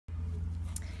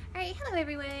Alright, hello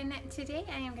everyone. Today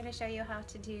I am going to show you how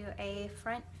to do a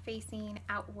front-facing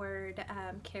outward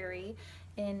carry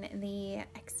in the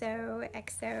Xoxo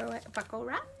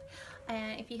BuckleWrap.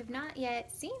 And if you have not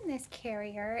yet seen this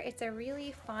carrier, it's a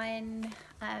really fun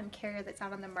carrier that's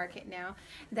out on the market now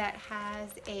that has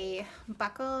a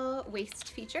buckle waist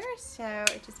feature. So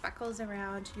it just buckles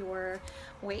around your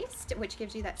waist, which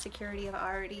gives you that security of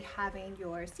already having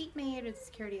your seat made, or the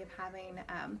security of having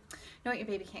knowing your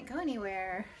baby can't go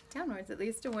anywhere, downwards at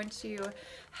least, once you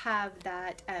have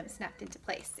that snapped into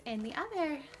place. And the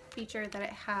other feature that it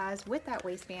has with that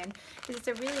waistband is it's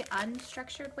a really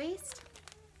unstructured waist,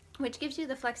 which gives you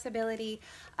the flexibility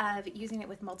of using it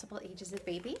with multiple ages of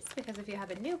babies, because if you have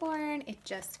a newborn, it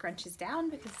just scrunches down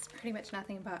because it's pretty much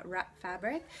nothing but wrap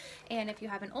fabric. And if you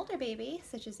have an older baby,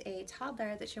 such as a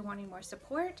toddler that you're wanting more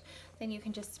support, then you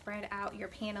can just spread out your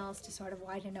panels to sort of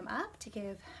widen them up to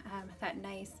give that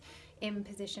nice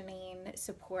in-positioning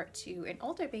support to an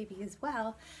older baby as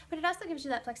well. But it also gives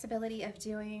you that flexibility of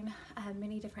doing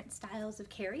many different styles of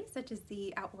carry, such as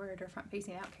the outward or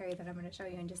front-facing out carry that I'm going to show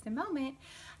you in just a moment.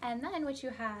 And then what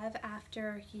you have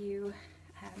after you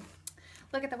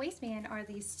look at the waistband are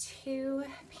these two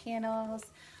panels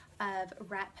of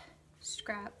wrap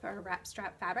strap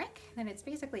fabric, and it's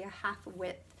basically a half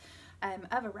width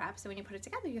of a wrap. So when you put it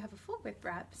together, you have a full width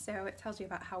wrap. So it tells you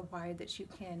about how wide that you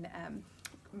can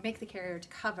make the carrier to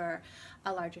cover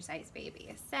a larger size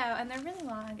baby. So, and they're really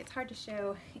long. It's hard to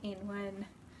show in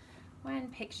one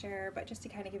picture, but just to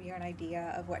kind of give you an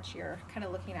idea of what you're kind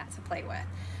of looking at to play with.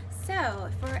 So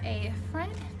for a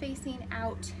front facing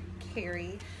out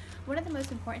carry, one of the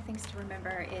most important things to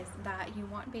remember is that you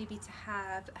want baby to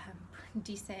have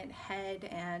decent head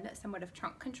and somewhat of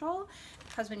trunk control,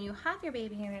 because when you have your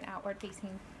baby in an outward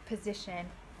facing position,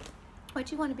 what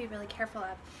you want to be really careful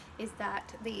of is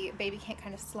that the baby can't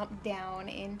kind of slump down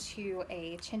into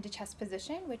a chin to chest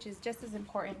position, which is just as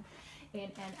important in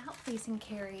an out-facing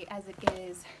carry as it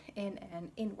is in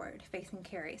an inward-facing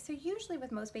carry. So usually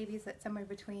with most babies, that's somewhere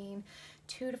between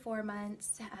 2 to 4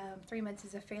 months. 3 months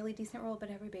is a fairly decent rule, but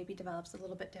every baby develops a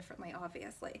little bit differently,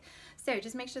 obviously. So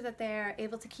just make sure that they're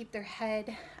able to keep their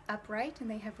head upright and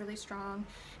they have really strong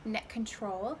neck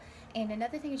control. And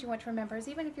another thing is you want to remember is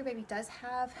even if your baby does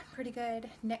have pretty good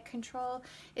neck control,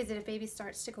 is that if baby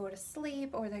starts to go to sleep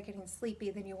or they're getting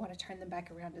sleepy, then you want to turn them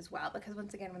back around as well, because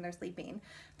once again, when they're sleeping,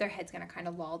 their head's going to kind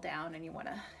of loll down and you want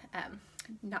to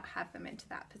not have them into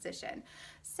that position.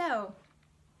 So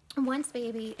once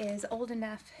baby is old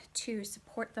enough to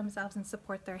support themselves and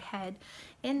support their head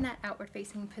in that outward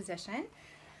facing position,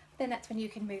 then that's when you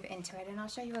can move into it. And I'll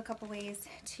show you a couple ways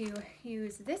to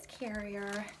use this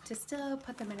carrier to still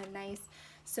put them in a nice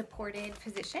supported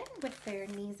position with their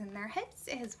knees and their hips,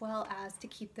 as well as to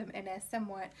keep them in a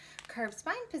somewhat curved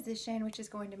spine position, which is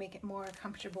going to make it more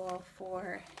comfortable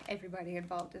for everybody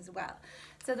involved as well.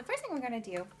 So the first thing we're going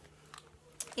to do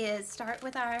is start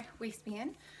with our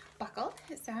waistband buckle.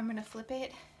 So I'm going to flip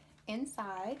it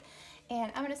inside,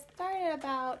 and I'm going to start at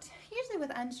about, usually with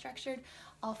unstructured,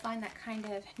 I'll find that kind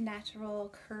of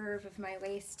natural curve of my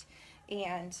waist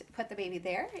and put the baby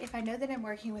there. If I know that I'm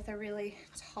working with a really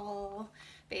tall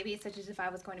baby, such as if I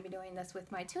was going to be doing this with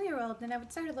my 2-year-old, then I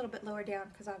would start a little bit lower down,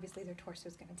 because obviously their torso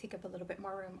is going to take up a little bit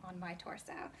more room on my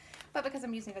torso. But because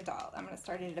I'm using a doll, I'm going to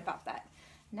start it at about that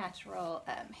natural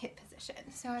hip position.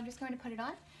 So I'm just going to put it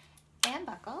on and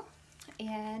buckle,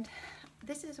 and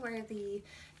this is where the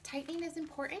tightening is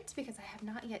important, because I have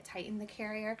not yet tightened the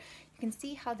carrier. You can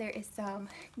see how there is some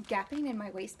gapping in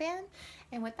my waistband,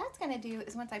 and what that's going to do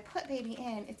is once I put baby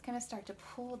in, it's going to start to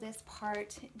pull this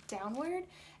part downward,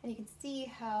 and you can see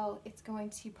how it's going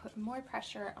to put more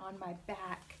pressure on my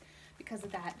back because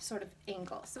of that sort of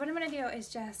angle. So what I'm going to do is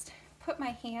just put my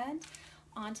hand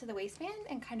onto the waistband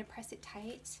and kind of press it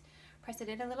tight, press it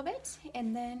in a little bit,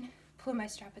 and then pull my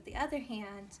strap with the other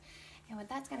hand. And what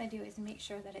that's going to do is make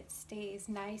sure that it stays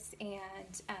nice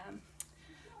and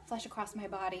flush across my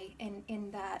body and in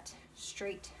that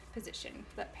straight position,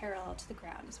 that parallel to the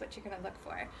ground is what you're going to look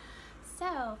for.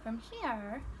 So from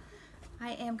here,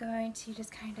 I am going to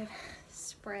just kind of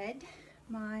spread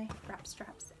my wrap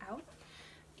straps out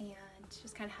and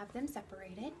just kind of have them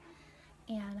separated.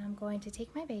 And I'm going to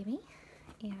take my baby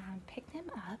and pick them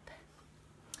up,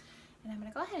 and I'm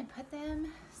going to go ahead and put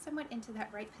them somewhat into that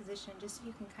right position, just so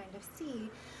you can kind of see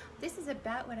this is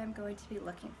about what I'm going to be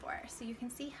looking for. So you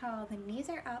can see how the knees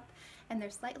are up and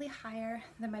they're slightly higher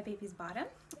than my baby's bottom,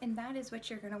 and that is what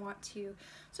you're going to want to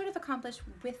sort of accomplish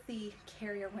with the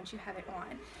carrier once you have it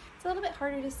on. It's a little bit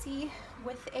harder to see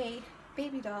with a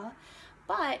baby doll,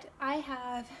 but I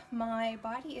have, my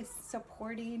body is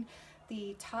supporting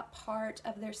the top part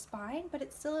of their spine, but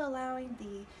it's still allowing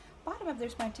the bottom of their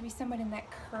spine to be somewhat in that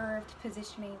curved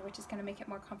positioning, which is going to make it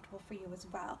more comfortable for you as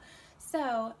well.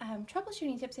 So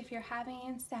troubleshooting tips: if you're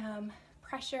having some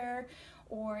pressure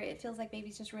or it feels like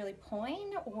baby's just really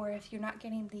pulling, or if you're not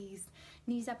getting these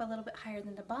knees up a little bit higher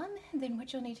than the bum, then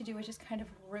what you'll need to do is just kind of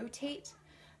rotate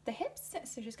the hips.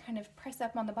 So just kind of press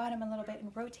up on the bottom a little bit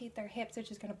and rotate their hips,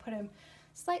 which is going to put them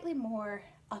slightly more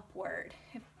upward,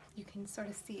 if you can sort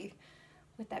of see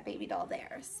with that baby doll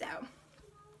there. So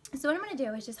what I'm going to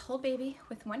do is just hold baby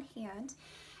with one hand,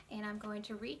 and I'm going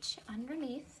to reach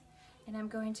underneath, and I'm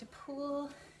going to pull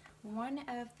one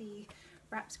of the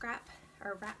wrap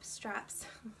straps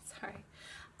sorry,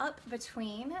 up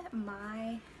between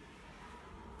my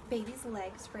baby's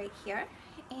legs right here.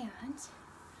 And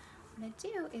what I'm going to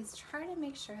do is try to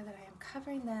make sure that I am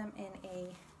covering them in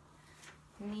a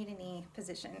knee-to-knee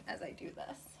position as I do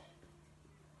this.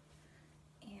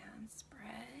 And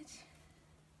spread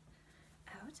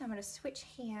out. I'm going to switch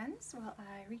hands while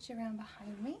I reach around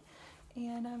behind me,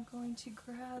 and I'm going to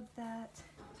grab that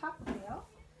top rail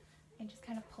and just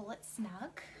kind of pull it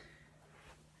snug,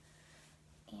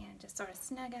 and just sort of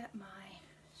snug up my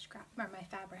scrap or my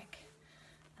fabric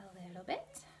a little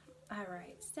bit. All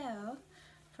right, so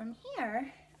from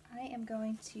here I am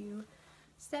going to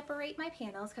separate my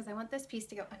panels because I want this piece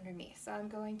to go underneath. So I'm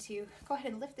going to go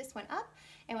ahead and lift this one up,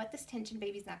 and with this tension,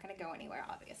 baby's not going to go anywhere,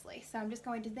 obviously. So I'm just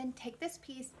going to then take this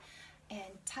piece and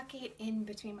tuck it in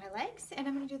between my legs, and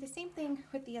I'm going to do the same thing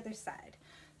with the other side.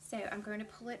 So I'm going to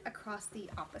pull it across the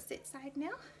opposite side now.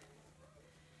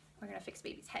 We're going to fix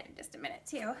baby's head in just a minute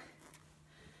too.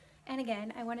 And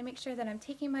again, I want to make sure that I'm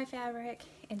taking my fabric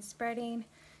and spreading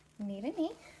knee to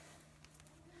knee.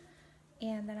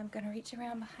 And then I'm going to reach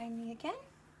around behind me again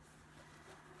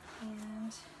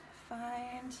and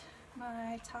find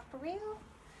my top rail,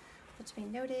 which be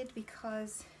noted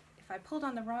because if I pulled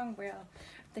on the wrong rail,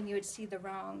 then you would see the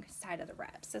wrong side of the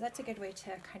wrap. So that's a good way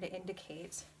to kind of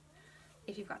indicate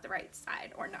if you've got the right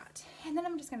side or not. And then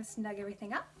I'm just going to snug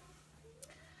everything up.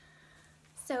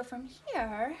 So from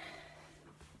here,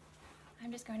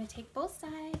 I'm just going to take both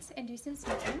sides and do some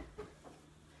snugging.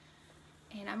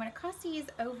 And I'm going to cross these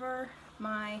over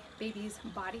my baby's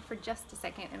body for just a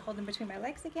second and hold them between my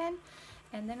legs again.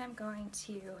 And then I'm going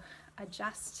to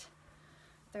adjust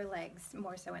their legs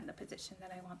more so in the position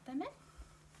that I want them in.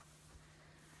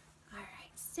 All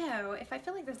right, so if I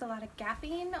feel like there's a lot of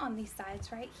gapping on these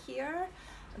sides right here,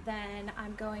 then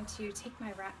I'm going to take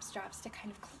my wrap straps to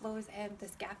kind of close in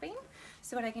this gapping.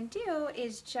 So what I can do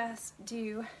is just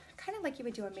do kind of like you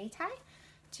would do a May tie,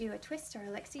 do a twist or a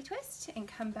Lexi twist and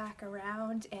come back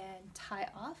around and tie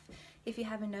off if you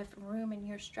have enough room in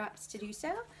your straps to do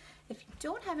so. If you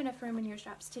don't have enough room in your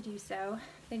straps to do so,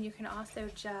 then you can also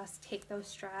just take those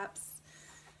straps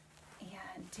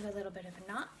and do a little bit of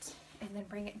a knot and then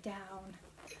bring it down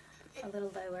a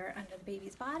little lower under the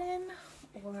baby's bottom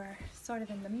or sort of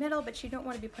in the middle, but you don't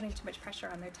want to be putting too much pressure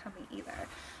on their tummy either.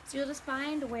 So you'll just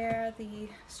find where the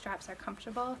straps are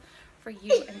comfortable for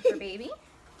you and for baby.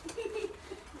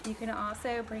 You can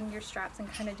also bring your straps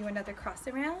and kind of do another cross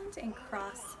around and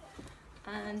cross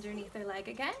underneath their leg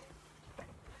again.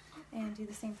 And do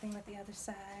the same thing with the other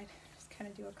side. Just kind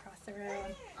of do a cross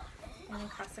around and then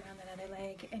cross around that other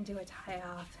leg and do a tie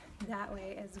off that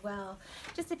way as well,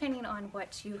 just depending on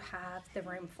what you have the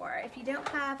room for. If you don't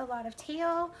have a lot of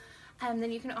tail,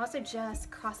 then you can also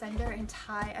just cross under and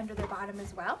tie under their bottom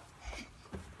as well.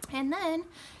 And then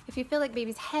if you feel like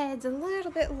baby's head's a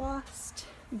little bit lost,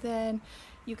 then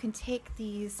you can take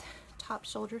these top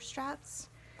shoulder straps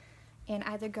and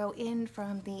either go in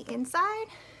from the inside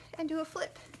and do a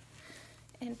flip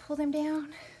and pull them down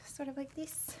sort of like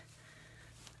this,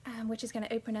 which is going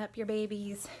to open up your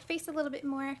baby's face a little bit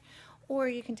more, or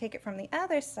you can take it from the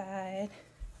other side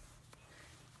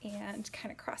and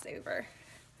kind of cross over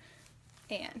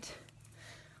and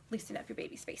loosen up your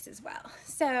baby's face as well.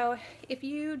 So if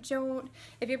your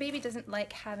baby doesn't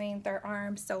like having their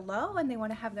arms so low and they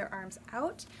want to have their arms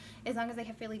out, as long as they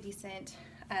have fairly decent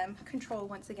control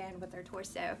once again with their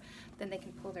torso, then they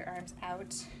can pull their arms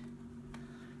out.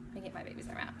 Let me get my baby's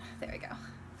arm out. There we go.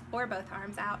 Or both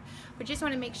arms out. But just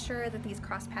want to make sure that these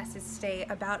cross passes stay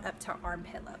about up to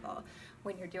armpit level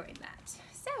when you're doing that.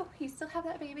 So you still have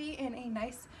that baby in a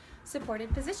nice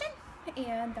supported position,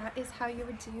 and that is how you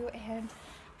would do an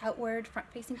outward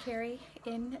front-facing carry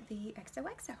in the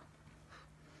Xoxo.